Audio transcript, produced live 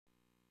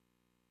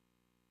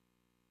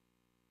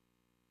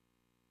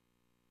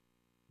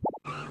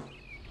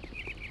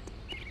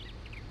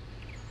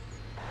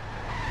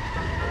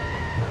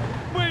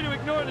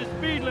Lower the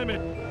speed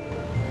limit.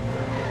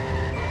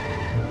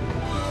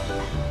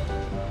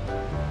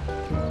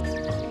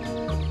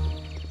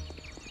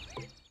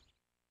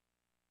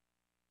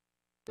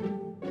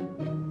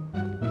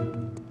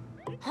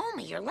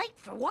 Homie, you're late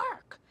for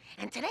work.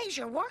 And today's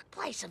your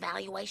workplace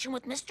evaluation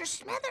with Mr.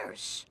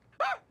 Smithers.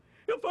 Ah!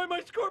 He'll find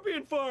my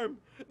scorpion farm.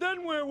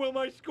 Then where will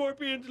my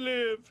scorpions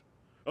live?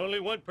 Only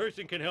one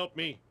person can help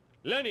me.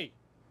 Lenny.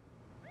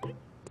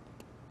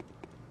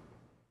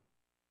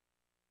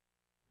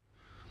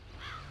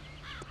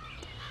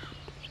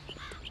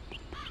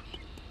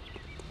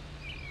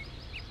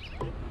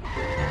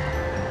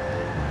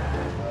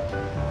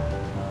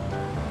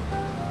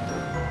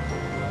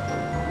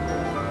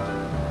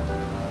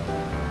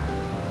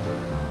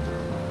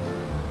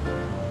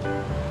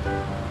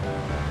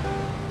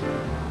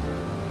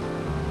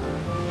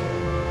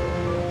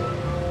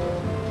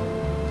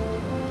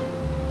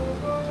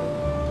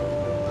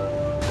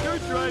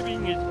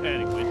 Driving is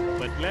adequate,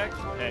 but lacks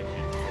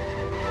passion.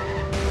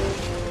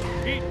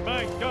 Eat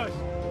my dust!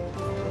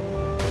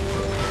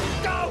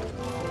 Go!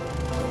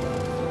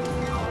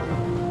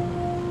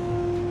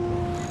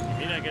 You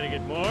think I gotta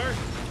get more?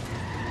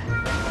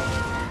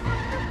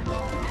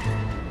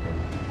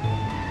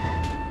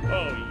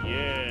 Oh,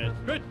 yeah.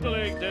 Stretch the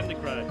legs and the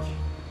crotch.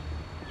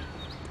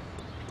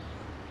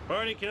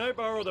 Barney, can I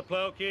borrow the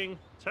Plow King?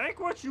 Take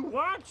what you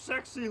want,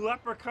 sexy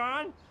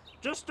leprechaun.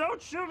 Just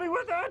don't shoot me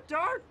with that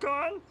dart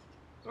gun.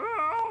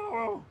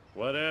 Oh!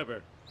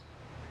 Whatever.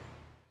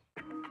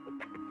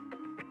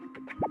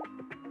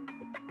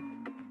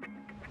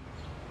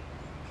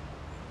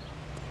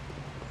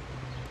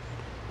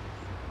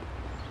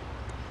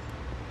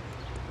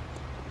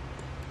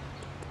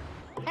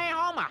 Hey,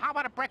 Homer, how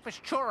about a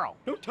breakfast churro?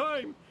 No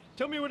time.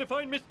 Tell me where to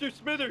find Mr.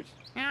 Smithers.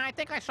 Yeah, I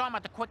think I saw him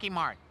at the Quickie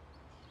Mart.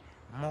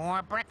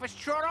 More breakfast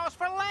churros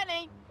for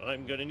Lenny.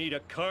 I'm gonna need a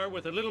car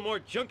with a little more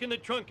junk in the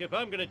trunk if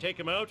I'm gonna take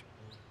him out.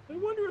 I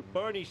wonder if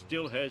Barney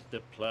still has the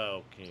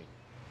Plow King.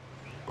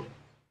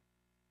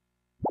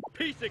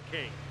 Piece of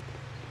cake.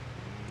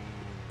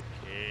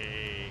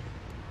 Okay.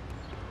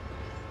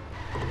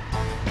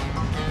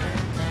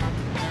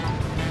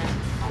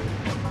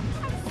 I'm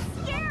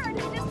scared.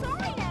 He's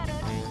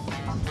disoriented.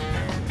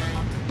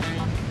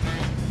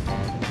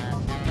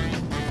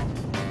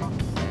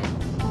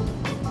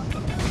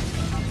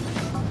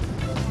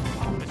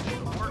 This is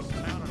the worst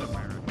town in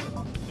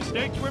America.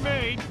 Mistakes were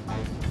made.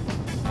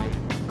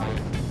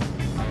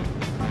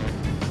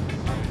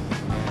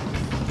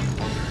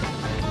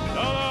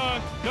 So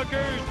long,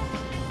 cookers.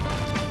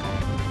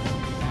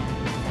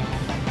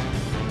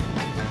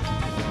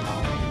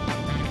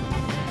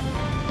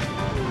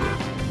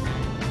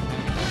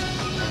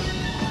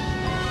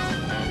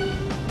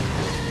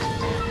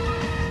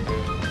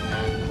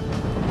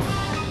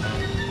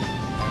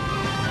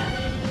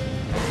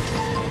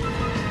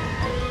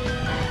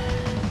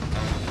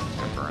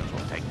 Mr. Burns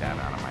will take that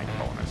out of my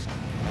bonus.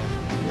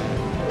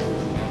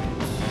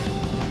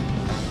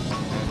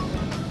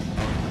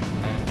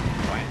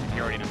 Plant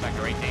security to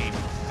Sector 18.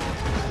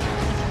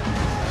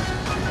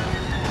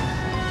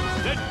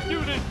 Let's do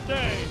this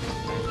thing.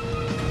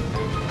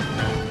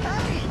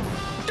 Hey,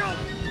 don't!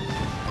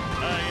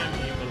 I am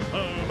evil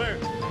Homer.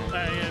 I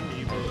am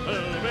evil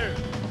Homer.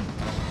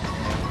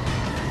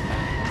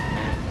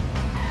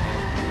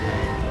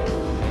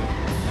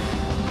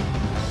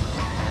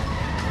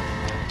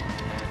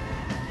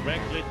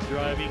 Reckless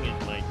driving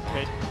is my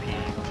pet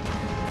peeve.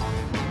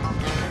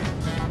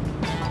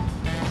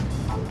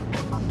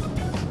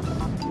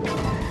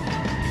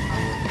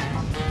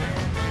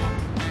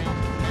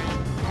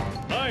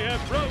 I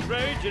have road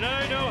rage and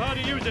I know how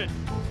to use it.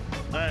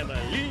 I'm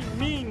a lean,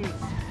 mean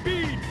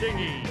speed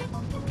thingy.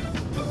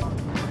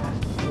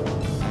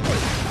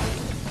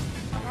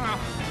 Oh,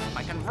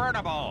 my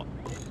convertible.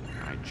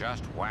 I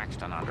just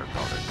waxed and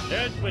undercoated.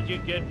 That's what you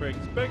get for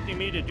expecting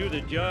me to do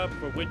the job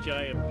for which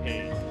I am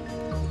paid.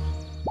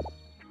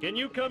 Can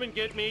you come and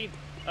get me?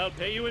 I'll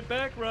pay you in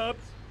back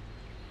rubs.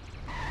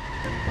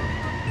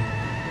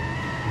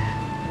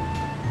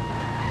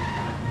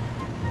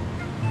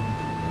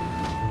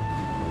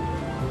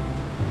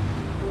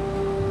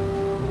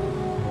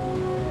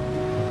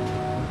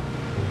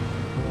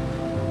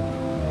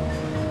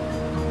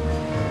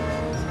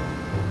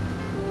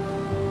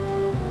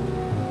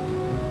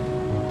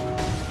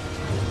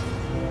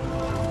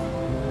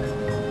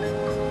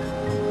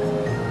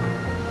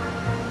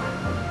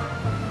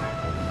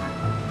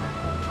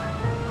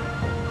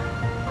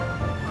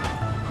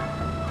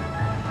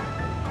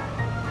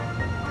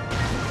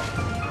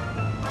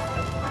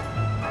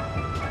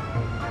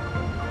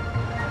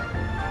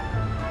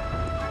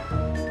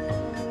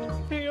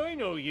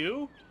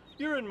 You?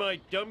 You're in my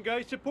dumb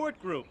guy support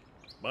group.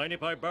 Mind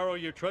if I borrow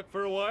your truck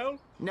for a while?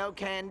 No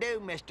can do,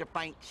 Mr.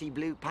 Fancy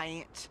Blue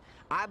Pants.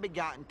 I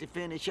begotten to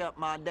finish up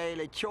my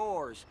daily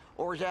chores,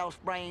 or else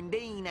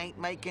Brandine ain't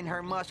making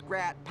her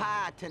muskrat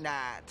pie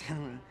tonight.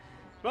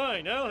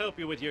 Fine, I'll help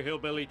you with your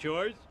hillbilly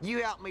chores.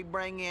 You help me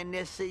bring in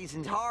this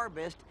season's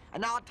harvest,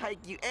 and I'll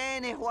take you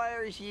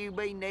anywheres you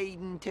be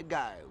needing to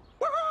go.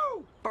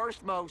 Woohoo!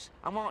 First, most,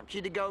 I want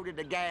you to go to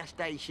the gas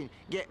station,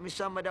 get me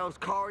some of those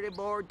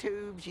cardboard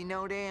tubes, you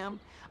know them?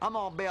 I'm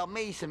gonna build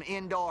me some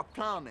indoor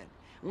plumbing.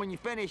 When you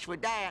finish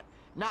with that,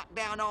 knock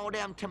down all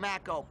them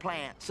tobacco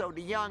plants so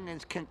the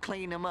young'uns can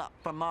clean them up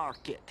for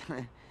market.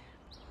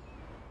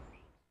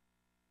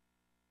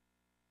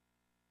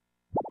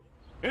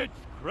 It's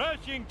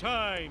crashing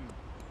time!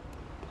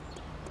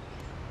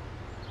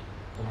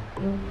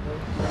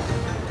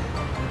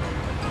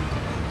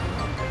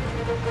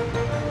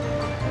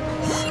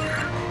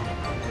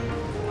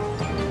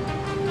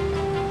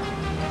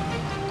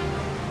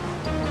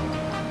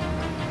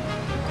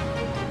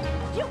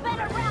 You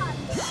better run!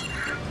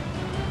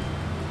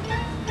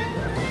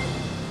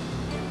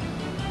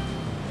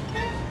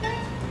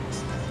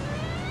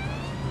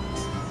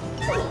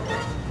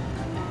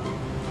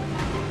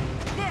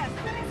 This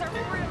is a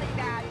really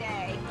bad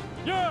day.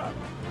 Yeah!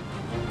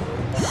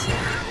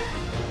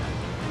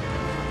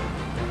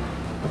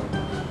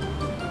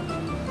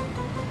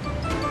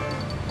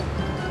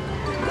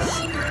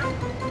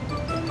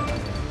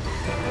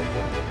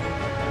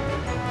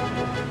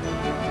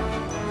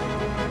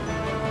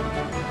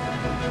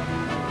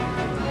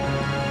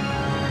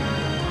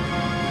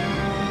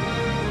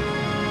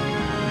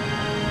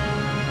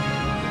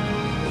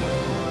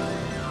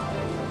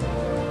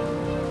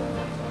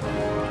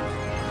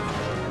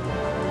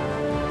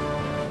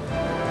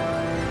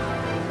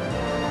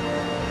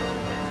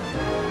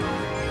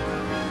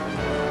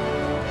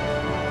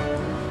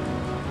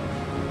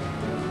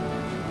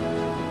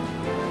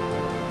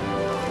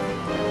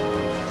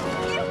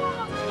 You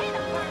almost hit a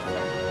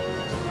person!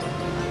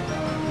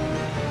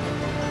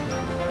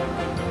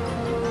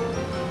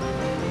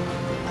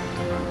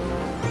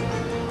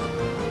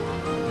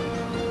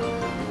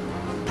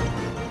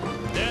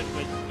 That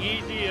was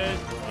easy as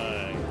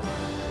pie.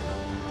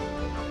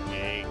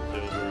 Eggs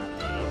over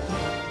cheese.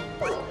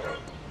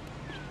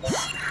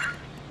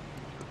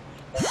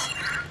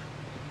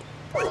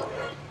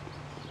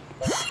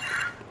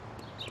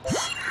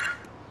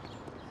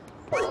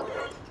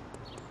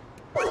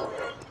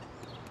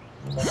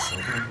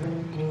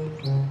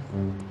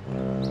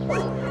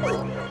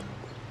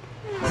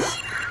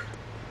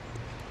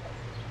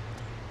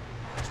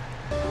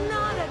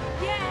 Not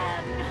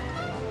again!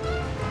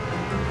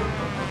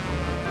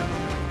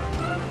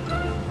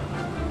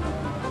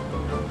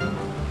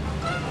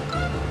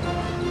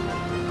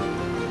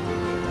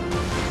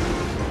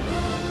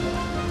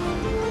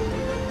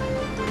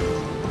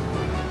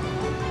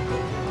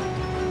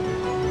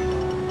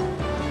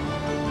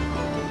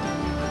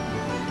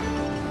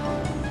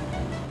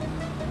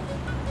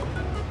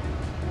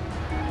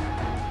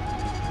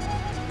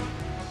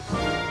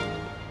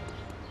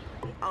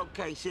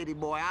 Okay, city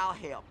boy, I'll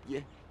help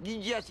you. You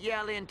just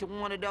yell into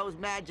one of those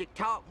magic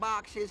talk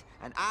boxes,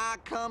 and I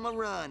come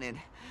a-running.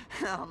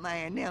 Oh,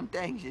 man, them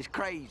things is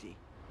crazy.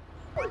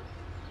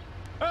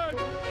 I'm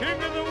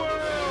king of the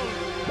world!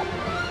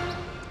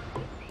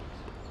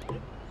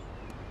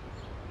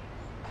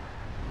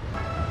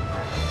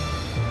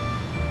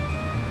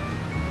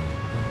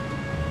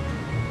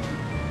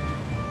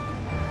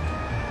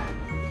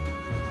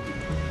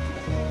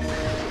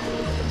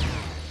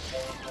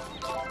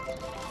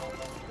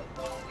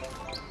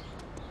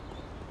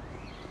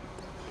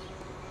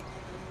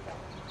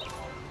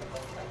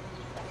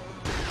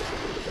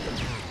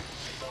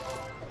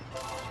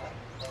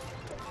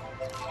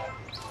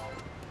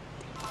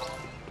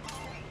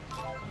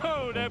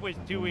 Oh, that was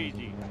too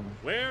easy.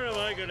 Where am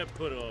I gonna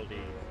put all these?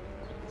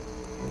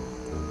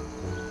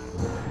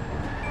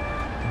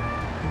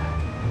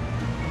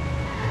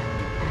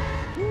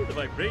 Ooh, the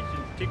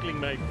vibration's tickling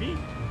my feet.